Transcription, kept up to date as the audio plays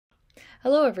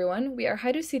Hello everyone, we are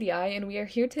Haidu CDI and we are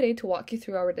here today to walk you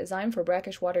through our design for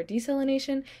brackish water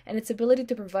desalination and its ability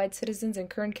to provide citizens in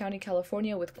Kern County,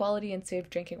 California with quality and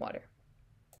safe drinking water.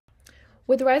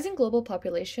 With rising global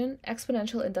population,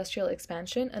 exponential industrial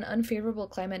expansion, and unfavorable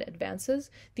climate advances,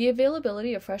 the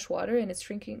availability of fresh water and its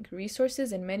drinking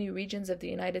resources in many regions of the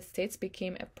United States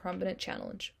became a prominent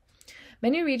challenge.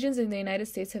 Many regions in the United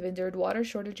States have endured water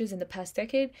shortages in the past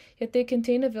decade, yet they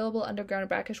contain available underground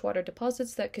brackish water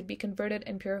deposits that could be converted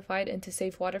and purified into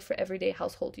safe water for everyday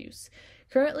household use.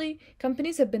 Currently,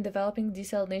 companies have been developing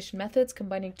desalination methods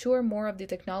combining two or more of the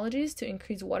technologies to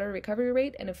increase water recovery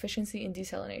rate and efficiency in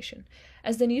desalination.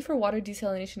 As the need for water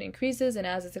desalination increases and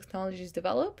as the technologies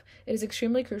develop, it is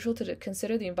extremely crucial to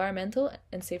consider the environmental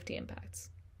and safety impacts.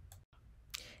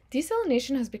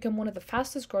 Desalination has become one of the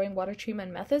fastest growing water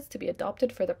treatment methods to be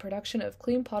adopted for the production of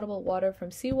clean potable water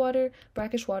from seawater,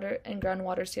 brackish water, and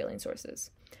groundwater saline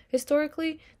sources.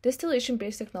 Historically,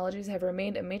 distillation-based technologies have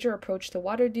remained a major approach to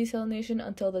water desalination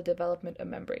until the development of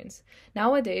membranes.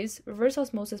 Nowadays, reverse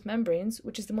osmosis membranes,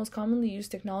 which is the most commonly used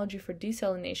technology for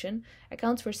desalination,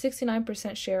 accounts for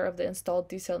 69% share of the installed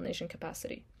desalination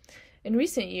capacity. In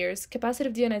recent years,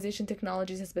 capacitive deionization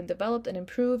technologies has been developed and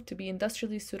improved to be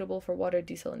industrially suitable for water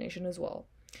desalination as well.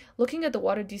 Looking at the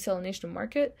water desalination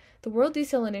market, the world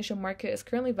desalination market is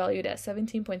currently valued at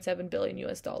 $17.7 billion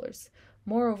US.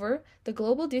 Moreover, the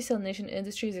global desalination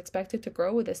industry is expected to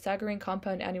grow with a staggering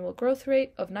compound annual growth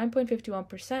rate of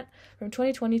 9.51% from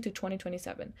 2020 to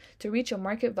 2027 to reach a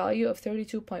market value of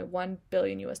 $32.1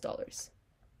 billion US.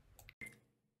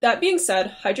 That being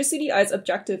said, Hydro CDI's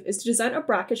objective is to design a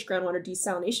brackish groundwater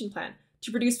desalination plant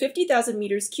to produce 50,000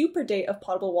 meters cubed per day of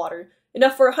potable water,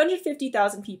 enough for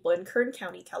 150,000 people in Kern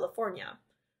County, California.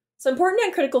 Some important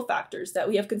and critical factors that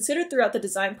we have considered throughout the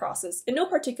design process, in no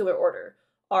particular order,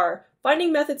 are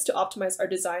finding methods to optimize our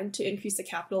design to increase the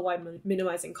capital while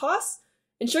minimizing costs,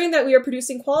 ensuring that we are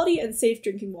producing quality and safe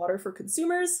drinking water for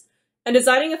consumers, and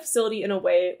designing a facility in a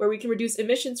way where we can reduce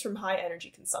emissions from high energy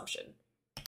consumption.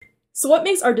 So what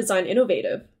makes our design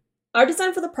innovative? Our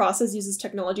design for the process uses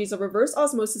technologies of reverse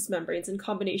osmosis membranes in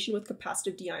combination with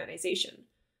capacitive deionization.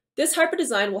 This hybrid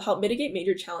design will help mitigate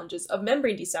major challenges of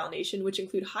membrane desalination, which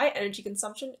include high energy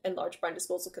consumption and large brine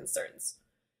disposal concerns.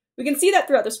 We can see that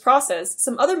throughout this process,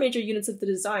 some other major units of the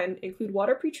design include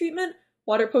water pretreatment,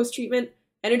 water post-treatment,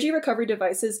 energy recovery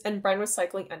devices, and brine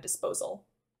recycling and disposal.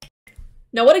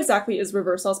 Now, what exactly is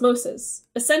reverse osmosis?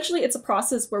 Essentially, it's a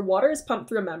process where water is pumped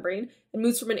through a membrane and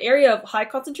moves from an area of high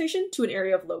concentration to an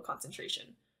area of low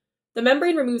concentration. The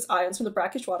membrane removes ions from the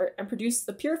brackish water and produces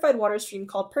a purified water stream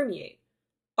called permeate.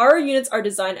 Our units are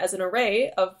designed as an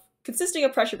array consisting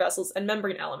of pressure vessels and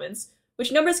membrane elements,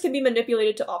 which numbers can be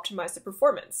manipulated to optimize the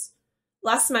performance.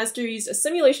 Last semester, we used a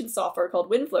simulation software called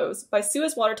WindFlows by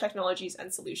Suez Water Technologies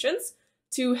and Solutions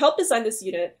to help design this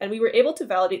unit, and we were able to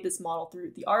validate this model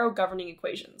through the RO governing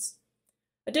equations.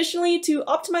 Additionally, to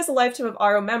optimize the lifetime of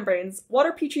RO membranes,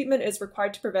 water pretreatment is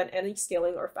required to prevent any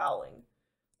scaling or fouling.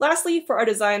 Lastly, for our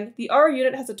design, the RO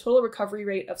unit has a total recovery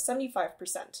rate of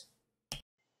 75%.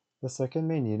 The second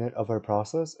main unit of our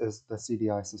process is the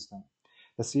CDI system.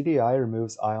 The CDI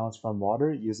removes ions from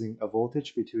water using a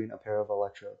voltage between a pair of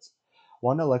electrodes.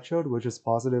 One electrode, which is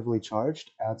positively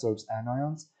charged, adsorbs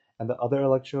anions, and the other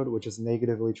electrode, which is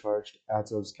negatively charged,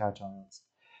 adsorbs cations.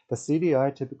 The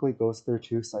CDI typically goes through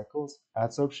two cycles: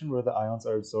 adsorption where the ions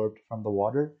are absorbed from the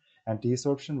water, and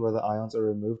desorption where the ions are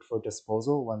removed for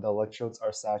disposal when the electrodes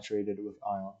are saturated with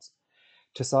ions.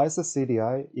 To size the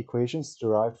CDI, equations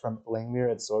derived from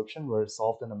Langmuir adsorption were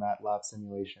solved in a MATLAB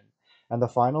simulation, and the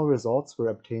final results were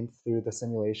obtained through the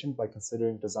simulation by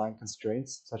considering design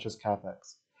constraints such as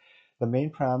CapEx. The main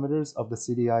parameters of the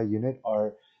CDI unit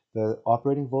are the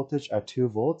operating voltage at 2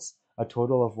 volts, a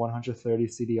total of 130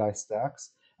 CDI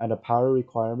stacks, and a power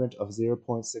requirement of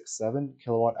 0.67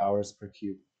 kilowatt hours per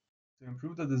cube. To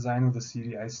improve the design of the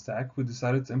CDI stack, we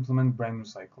decided to implement brine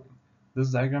recycling.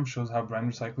 This diagram shows how brine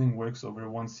recycling works over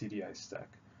one CDI stack.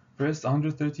 First,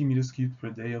 130 meters cubed per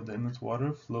day of the inlet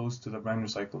water flows to the brine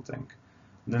recycle tank.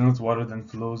 The inlet water then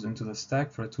flows into the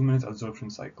stack for a 2-minute adsorption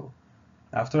cycle.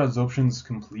 After adsorption is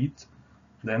complete,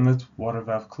 the inlet water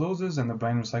valve closes and the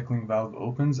brine recycling valve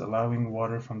opens, allowing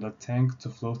water from the tank to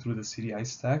flow through the CDI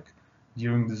stack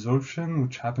during desorption,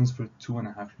 which happens for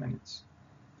 2.5 minutes.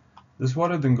 This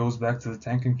water then goes back to the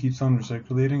tank and keeps on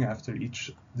recirculating after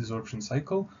each desorption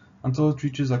cycle until it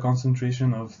reaches a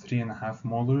concentration of 3.5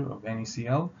 molar of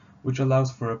NaCl, which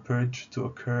allows for a purge to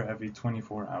occur every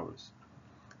 24 hours.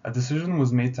 A decision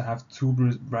was made to have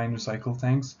 2 brine recycle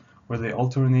tanks where they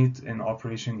alternate in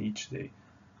operation each day.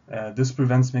 This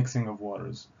prevents mixing of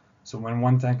waters. So when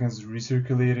one tank is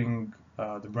recirculating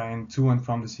the brine to and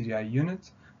from the CDI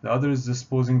unit. The other is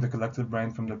disposing the collected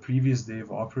brine from the previous day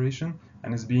of operation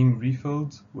and is being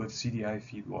refilled with CDI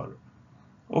feed water.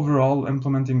 Overall,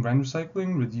 implementing brine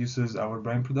recycling reduces our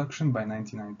brine production by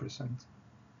 99%.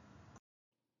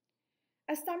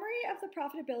 A summary of the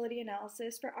profitability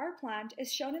analysis for our plant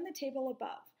is shown in the table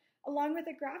above, along with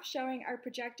a graph showing our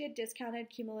projected discounted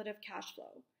cumulative cash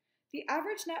flow. The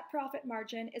average net profit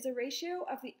margin is a ratio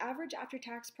of the average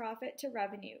after-tax profit to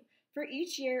revenue for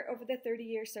each year over the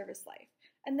 30-year service life,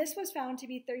 and this was found to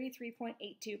be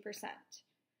 33.82%.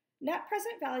 Net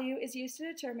present value is used to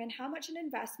determine how much an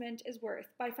investment is worth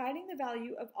by finding the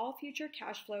value of all future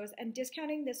cash flows and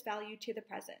discounting this value to the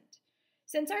present.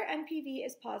 Since our NPV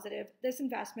is positive, this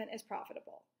investment is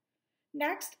profitable.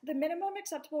 Next, the minimum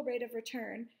acceptable rate of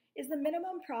return is the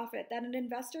minimum profit that an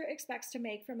investor expects to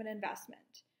make from an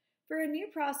investment. For a new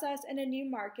process in a new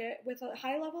market with a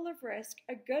high level of risk,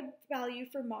 a good value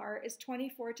for MAR is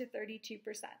 24 to 32%.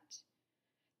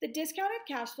 The discounted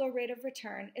cash flow rate of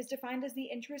return is defined as the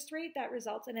interest rate that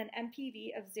results in an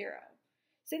NPV of 0.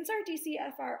 Since our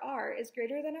DCFRR is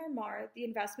greater than our MAR, the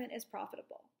investment is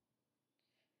profitable.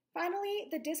 Finally,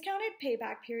 the discounted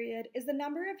payback period is the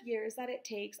number of years that it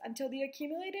takes until the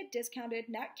accumulated discounted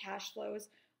net cash flows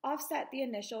offset the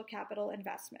initial capital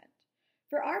investment.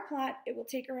 For our plant, it will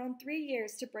take around 3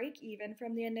 years to break even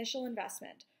from the initial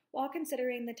investment, while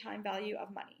considering the time value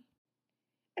of money.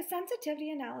 A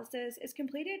sensitivity analysis is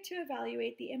completed to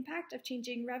evaluate the impact of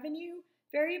changing revenue,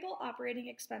 variable operating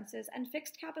expenses, and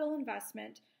fixed capital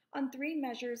investment on 3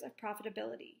 measures of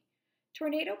profitability.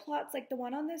 Tornado plots like the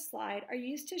one on this slide are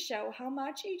used to show how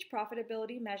much each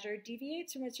profitability measure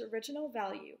deviates from its original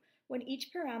value when each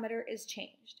parameter is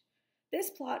changed. This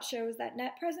plot shows that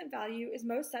net present value is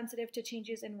most sensitive to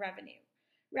changes in revenue.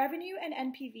 Revenue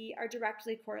and NPV are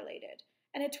directly correlated,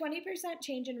 and a 20%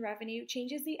 change in revenue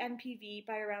changes the NPV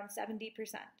by around 70%.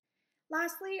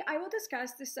 Lastly, I will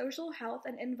discuss the social, health,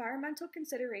 and environmental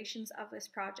considerations of this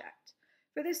project.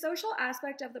 For the social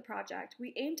aspect of the project,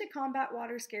 we aim to combat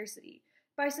water scarcity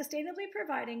by sustainably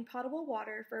providing potable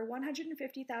water for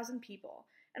 150,000 people,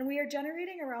 and we are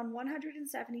generating around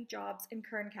 170 jobs in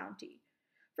Kern County.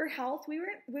 For health, we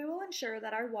will ensure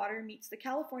that our water meets the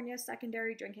California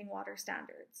Secondary Drinking Water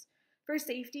Standards. For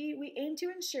safety, we aim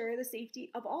to ensure the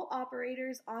safety of all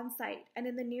operators on site and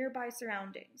in the nearby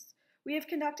surroundings. We have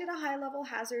conducted a high-level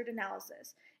hazard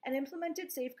analysis and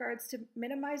implemented safeguards to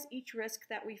minimize each risk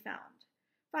that we found.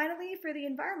 Finally, for the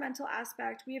environmental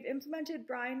aspect, we have implemented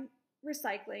brine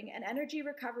recycling and energy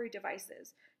recovery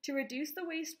devices to reduce the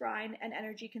waste brine and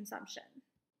energy consumption.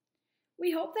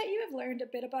 We hope that you have learned a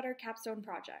bit about our Capstone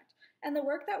project and the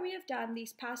work that we have done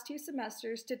these past 2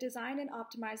 semesters to design and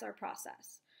optimize our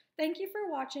process. Thank you for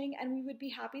watching, and we would be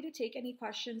happy to take any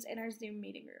questions in our Zoom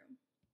meeting room.